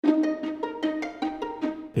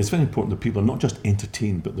it's very important that people are not just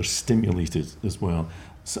entertained, but they're stimulated as well.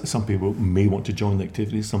 Some people may want to join the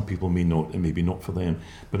activities, some people may not, and maybe not for them.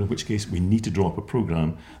 But in which case, we need to draw up a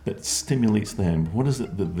programme that stimulates them. What is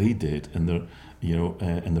it that they did in their,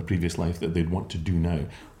 in their previous life that they'd want to do now?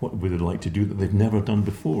 What would they like to do that they've never done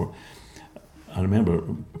before? I remember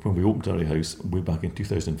when we opened Derry House way back in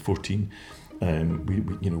 2014.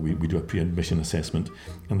 We do a pre-admission assessment,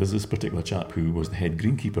 and there's this particular chap who was the head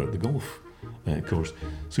greenkeeper at the golf course.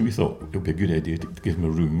 So we thought it would be a good idea to give him a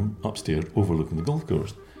room upstairs overlooking the golf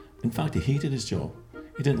course. In fact, he hated his job.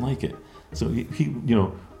 He didn't like it. So we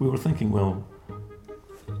were thinking, well,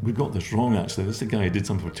 we got this wrong actually. This is a guy who did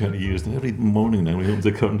something for 20 years, and every morning now when he opens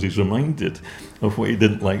the curtains, he's reminded of what he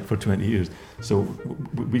didn't like for 20 years. So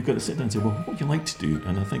we've got to sit down and say, well, what would you like to do?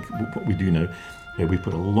 And I think what we do now, we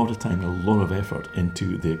put a lot of time, a lot of effort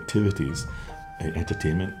into the activities,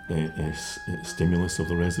 entertainment, stimulus of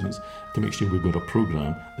the residents, to make sure we've got a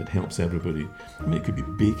programme that helps everybody. I mean, it could be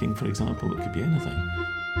baking, for example, it could be anything.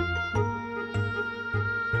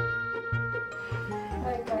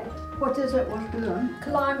 Okay. What is it we're doing?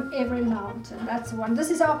 Climb every mountain, that's the one.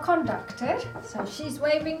 This is our conductor, so she's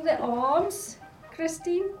waving the arms.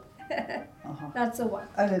 Christine, that's the one.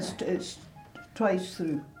 And it's twice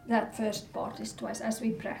through. That first part is twice as we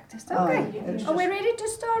practiced. Oh, Okay, it's are we ready to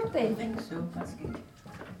start then? I think so, that's good.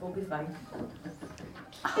 We'll be fine.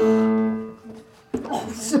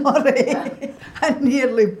 Sorry, I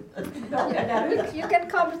nearly... You can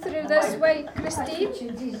come through this way, Christine.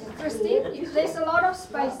 Christine, there's a lot of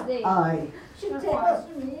space there. Aye.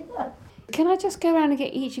 Can I just go around and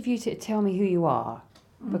get each of you to tell me who you are?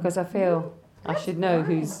 Because I feel I should know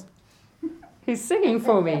who's singing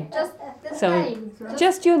for me. Just the So, name.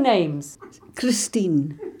 just your names.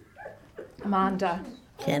 Christine. Amanda.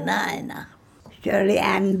 Janina. Shirley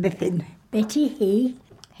Ann Biffin. Betty Hay.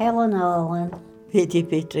 Helen Allen. Petey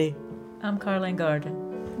Petrie. I'm Caroline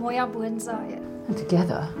Gordon. Moya Boonzaya. And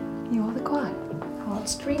together, you are the choir.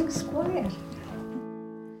 Heartstrings Choir.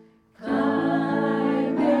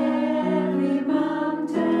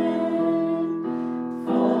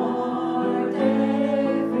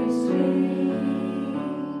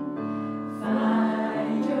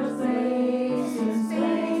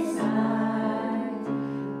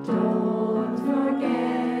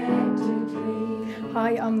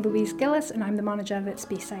 Hi, I'm Louise Gillis and I'm the manager at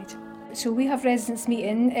Speyside. So we have residents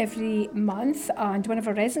meeting every month, and one of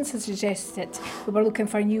our residents has suggested it. We were looking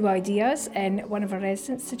for new ideas and one of our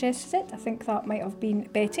residents suggested it. I think that might have been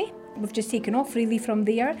Betty. We've just taken off really from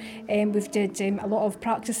there, and we've did a lot of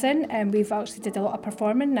practicing, and we've actually did a lot of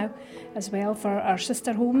performing now as well for our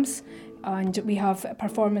sister homes, and we have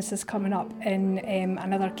performances coming up in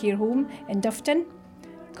another care home in Dufton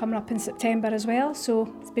coming up in September as well. So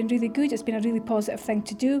it's been really good. It's been a really positive thing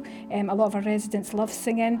to do. A lot of our residents love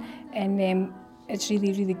singing, and it's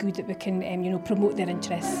really, really good that we can promote their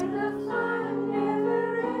interests.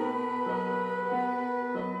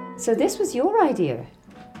 So this was your idea?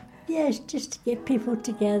 Yes, just to get people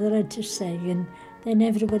together and to sing, and then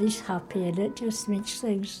everybody's happy, and it just makes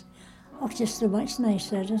things just so much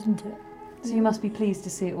nicer, doesn't it? So you must be pleased to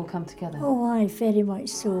see it all come together. Oh, aye, very much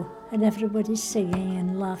so. And everybody's singing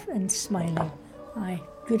and laughing and smiling. Aye,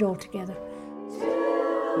 good altogether.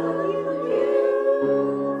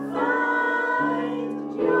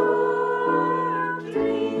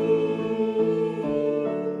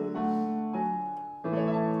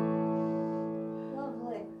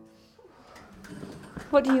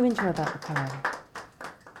 What do you enjoy about the choir?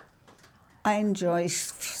 I enjoy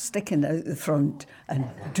sticking out the front and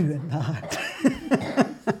doing that.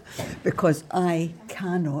 Because I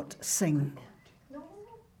cannot sing.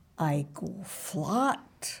 I go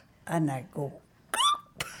flat and I go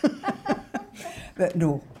but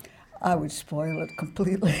no, I would spoil it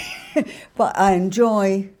completely. But I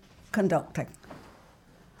enjoy conducting.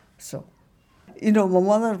 So, my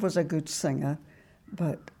mother was a good singer,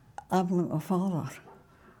 but I'm like my father.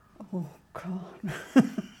 Oh, God.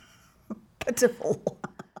 Pitiful.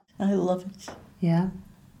 I love it. Yeah?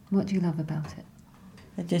 What do you love about it?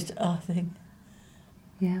 I think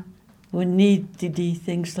Yeah? we need to do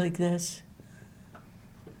things like this.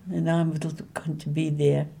 And I'm going to be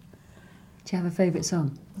there. Do you have a favourite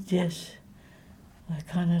song? Yes. I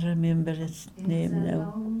can't remember its name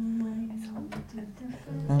now.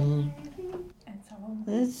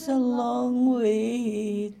 It's a long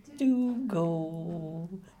way to go.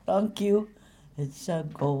 Thank you. It's a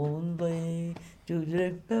going way to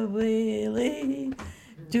Ripaway,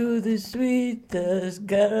 to the sweetest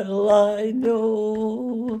girl I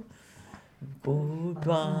know.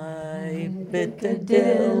 Goodbye,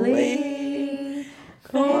 Piccadilly.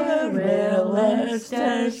 for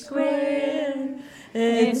Leicester Square.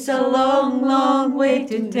 It's a long, long way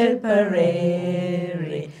to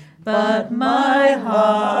Tipperary, but my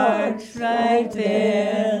heart's right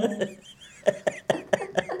there.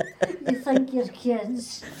 You think you're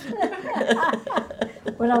kids.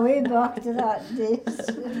 We're way back to that days.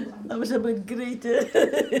 That was a bit greater.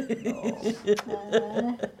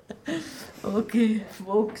 Okay,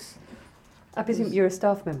 folks. I presume you're a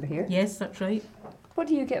staff member here. Yes, that's right. What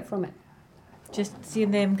do you get from it? Just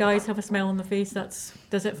seeing them guys have a smile on their face,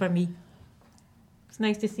 does it for me. It's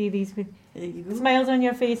nice to see these smiles on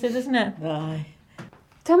your faces, isn't it? Aye.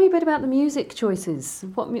 Tell me a bit about the music choices.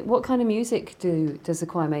 What kind of music does the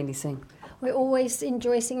choir mainly sing? We always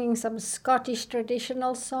enjoy singing some Scottish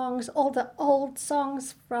traditional songs, all the old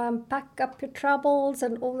songs from Pack Up Your Troubles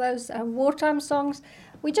and all those wartime songs.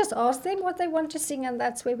 We just ask them what they want to sing, and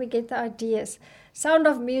that's where we get the ideas. Sound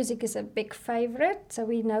of Music is a big favourite, so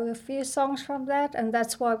we know a few songs from that, and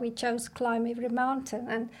that's why we chose Climb Every Mountain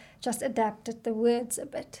and just adapted the words a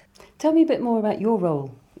bit. Tell me a bit more about your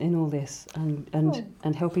role in all this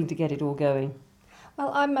and helping to get it all going.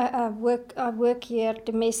 Well, I work here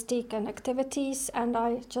domestic and activities, and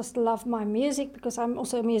I just love my music because I'm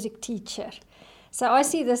also a music teacher. So I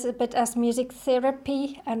see this a bit as music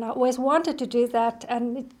therapy, and I always wanted to do that,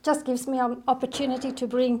 and it just gives me an opportunity to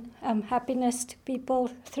bring happiness to people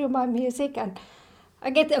through my music. And I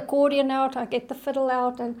get the accordion out, I get the fiddle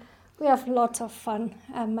out, and we have lots of fun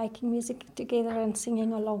making music together and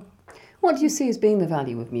singing along. What do you see as being the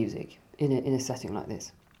value of music in a setting like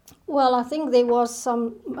this? Well, I think there was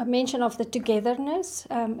a mention of the togetherness.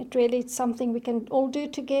 It really is something we can all do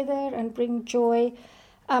together and bring joy.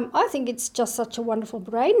 I think it's just such a wonderful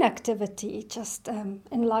brain activity. It just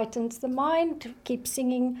enlightens the mind to keep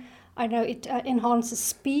singing. I know it enhances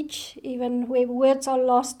speech. Even where words are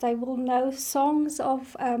lost, they will know songs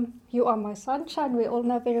of You Are My Sunshine, we all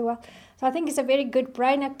know very well. So I think it's a very good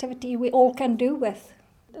brain activity we all can do with.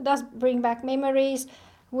 It does bring back memories,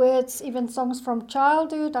 words, even songs from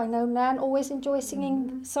childhood. I know Nan always enjoys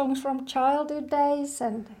singing songs from childhood days,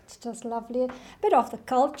 and it's just lovely. A bit of the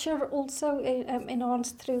culture also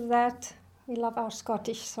enhanced through that. We love our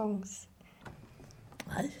Scottish songs.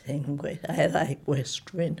 I think I like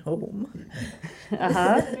Westering Home.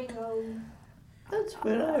 That's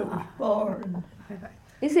where I was born.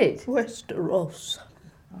 Is it? Westeros.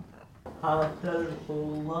 That's the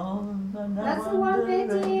one,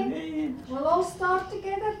 Betty. We'll all start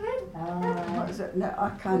together then. What is it? No,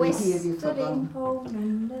 I can't hear you for Westering that. Home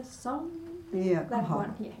in the sun. Yeah, That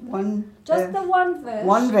one here. One. Just the one verse.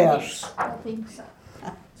 One verse. Yes, I think so.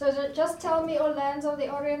 So just tell me all lands of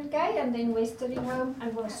the Orient Gay and then Westering Home,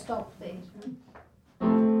 and we'll stop there.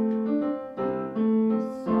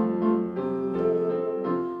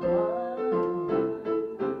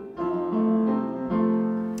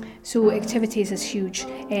 So activities is huge.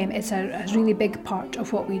 It's a really big part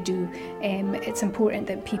of what we do. It's important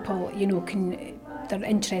that people, their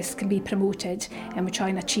interests can be promoted, and we try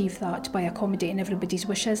and achieve that by accommodating everybody's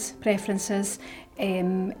wishes, preferences,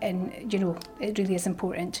 and it really is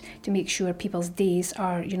important to make sure people's days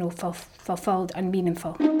are fulfilled and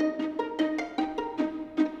meaningful.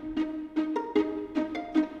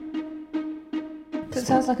 So it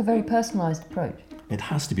sounds like a very personalised approach. It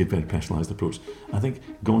has to be a very personalised approach. I think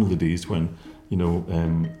gone are the days when,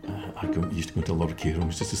 I used to go to a lot of care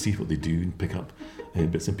homes just to see what they do and pick up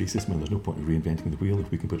bits and pieces. There's no point in reinventing the wheel. If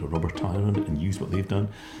we can put a rubber tyre on it and use what they've done,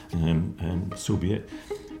 so be it.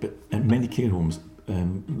 But at many care homes,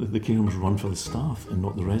 the care homes run for the staff and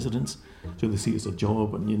not the residents. So they see it's a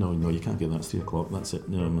job, and no, you can't get that. It's 3 o'clock. That's it.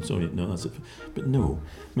 No, I'm sorry. No, that's it. But no,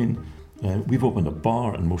 we've opened a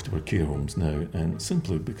bar in most of our care homes now, and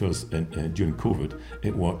simply because during COVID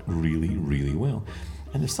it worked really, really well.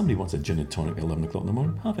 And if somebody wants a gin and tonic at 11 o'clock in the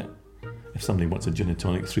morning, have it. If somebody wants a gin and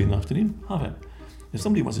tonic at 3 in the afternoon, have it. If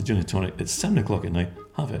somebody wants a gin and tonic at 7 o'clock at night,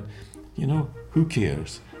 have it. Who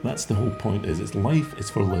cares? That's the whole point. It's life, it's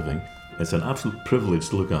for living. It's an absolute privilege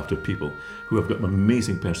to look after people who have got an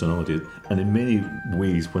amazing personality, and in many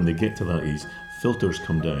ways, when they get to that age, filters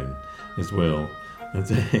come down as well. And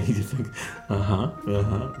you think,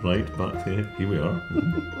 right, back there, here we are.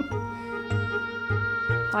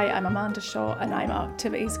 Hi, I'm Amanda Shaw, and I'm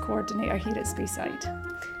Activities Coordinator here at Speyside.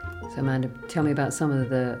 So Amanda, tell me about some of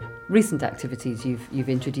the recent activities you've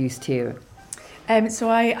introduced here. So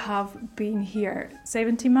I have been here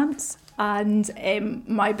 17 months, and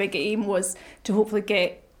my big aim was to hopefully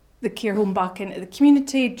get the care home back into the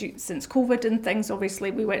community. Since COVID and things,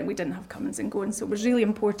 obviously we didn't have comings and goings, so it was really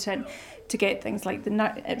important to get things like the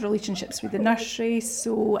relationships with the nursery.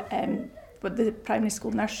 So with the primary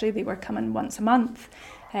school nursery, they were coming once a month.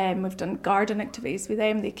 We've done garden activities with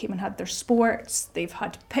them. They came and had their sports. They've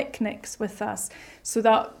had picnics with us. So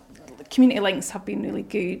that community links have been really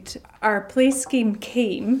good. Our play scheme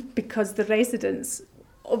came because the residents,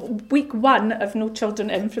 week one of no children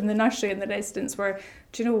in from the nursery, and the residents were,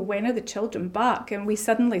 do you know, when are the children back? And we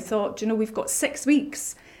suddenly thought, do you know, we've got 6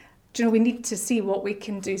 weeks. Do you know, we need to see what we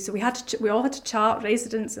can do. So we all had to chat,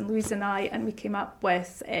 residents and Louise and I, and we came up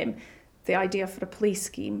with the idea for a play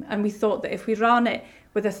scheme. And we thought that if we ran it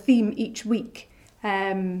with a theme each week,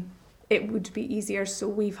 it would be easier. So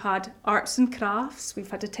we've had arts and crafts,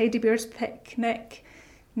 we've had a teddy bears picnic.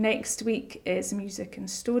 Next week is music and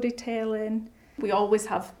storytelling. We always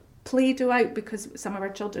have Play-Doh out because some of our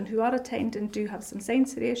children who are attending do have some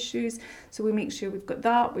sensory issues. So we make sure we've got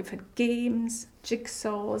that. We've had games,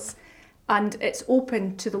 jigsaws, and it's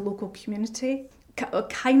open to the local community. I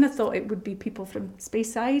kind of thought it would be people from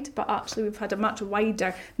Speyside, but actually we've had a much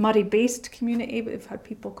wider Murray-based community. We've had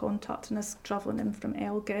people contacting us travelling in from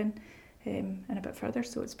Elgin and a bit further,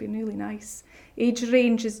 so it's been really nice. Age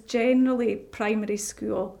range is generally primary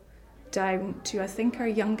school down to, I think our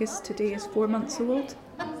youngest today is 4 months old.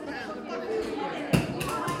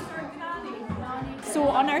 So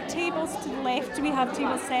on our tables to the left, we have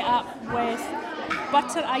tables set up with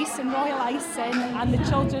butter ice and royal icing, and the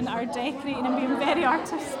children are decorating and being very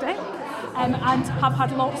artistic and have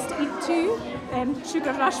had lots to eat too.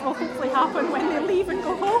 Sugar rush will hopefully happen when they leave and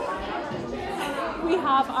go home. We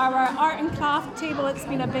have our art and craft table. It's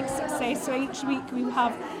been a big success. So each week we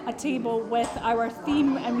have a table with our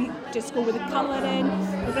theme, and we just go with the colouring.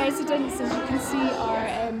 The residents, as you can see, are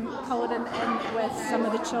colouring in with some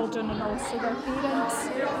of the children and also their parents.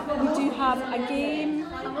 We do have a game.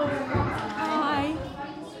 Hi.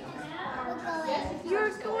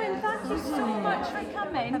 You're going. Thank you so much for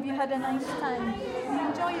coming. Have you had a nice time? You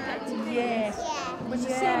enjoyed it today? Yes. It was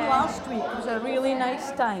the same last week. It was a really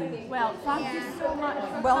nice time. Well, thank you so much.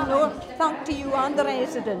 Well, no, thank to you and the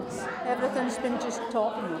residents. Everything's been just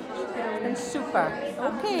top-notch. It's been super.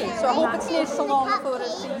 Okay, so I hope it's not so long before I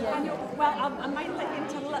see you. Well, I might let you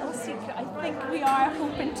into a little secret. I think we are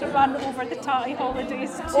hoping to run over the Tatty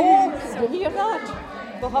holidays too. Oh, you hear that?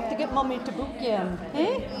 We'll have to get Mummy to book you in.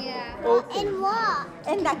 Eh? Yeah. Okay. And what?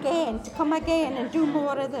 And again, to come again and do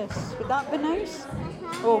more of this. Would that be nice?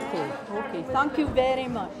 Okay. Thank you very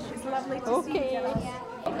much. It's lovely to see you.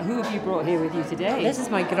 Who have you brought here with you today? This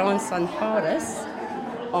is my grandson Horace,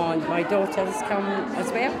 and my daughter's come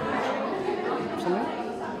as well.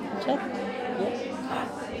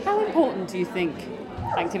 How important do you think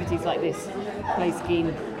activities like this, play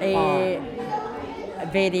scheme, are?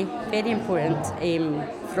 Very, very important,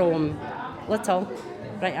 from little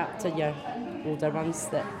right up to your older ones.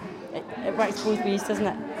 That it works both ways, doesn't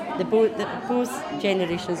it? Both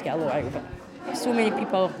generations get a lot out of it. So many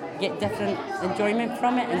people get different enjoyment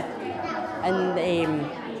from it, and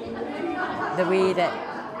the way that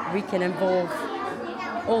we can involve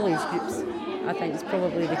all age groups, I think, is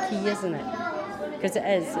probably the key, isn't it? Because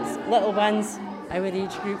it's little ones, our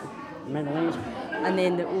age group, middle age, and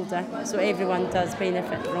then the older, so everyone does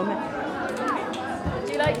benefit from it.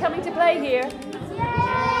 Do you like coming to play here?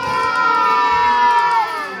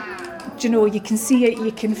 Do you know, you can see it,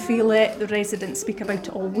 you can feel it. The residents speak about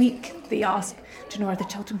it all week. They ask, do you know, are the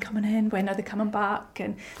children coming in? When are they coming back?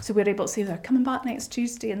 And so we're able to say they're coming back next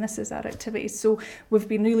Tuesday, and this is our activity. So we've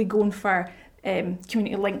been really going for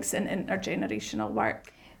community links and intergenerational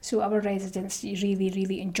work. So our residents really,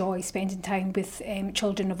 really enjoy spending time with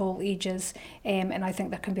children of all ages, and I think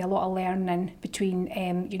there can be a lot of learning between,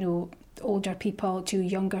 older people to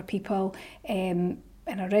younger people, and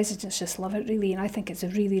our residents just love it really, and I think it's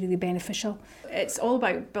really, really beneficial. It's all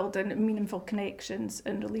about building meaningful connections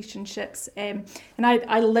and relationships, and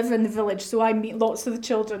I live in the village, so I meet lots of the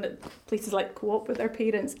children at places like Co-op with their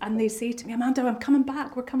parents, and they say to me, Amanda, I'm coming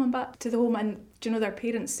back, we're coming back to the home, and do you know, their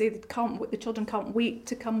parents say the children can't wait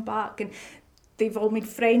to come back, and they've all made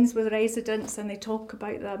friends with residents and they talk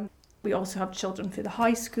about them. We also have children through the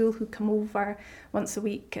high school who come over once a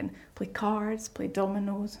week and play cards, play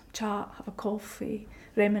dominoes, chat, have a coffee,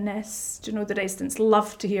 reminisce. Do you know, the residents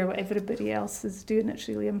love to hear what everybody else is doing. It's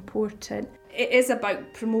really important. It is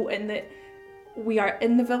about promoting that we are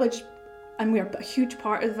in the village and we are a huge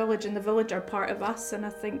part of the village, and the village are part of us, and I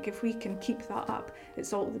think if we can keep that up,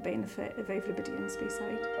 it's all to the benefit of everybody in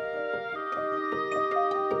Speyside.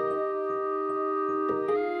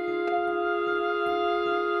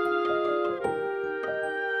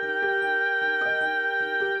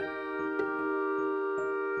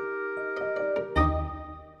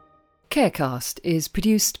 Carecast is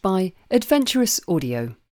produced by Adventurous Audio.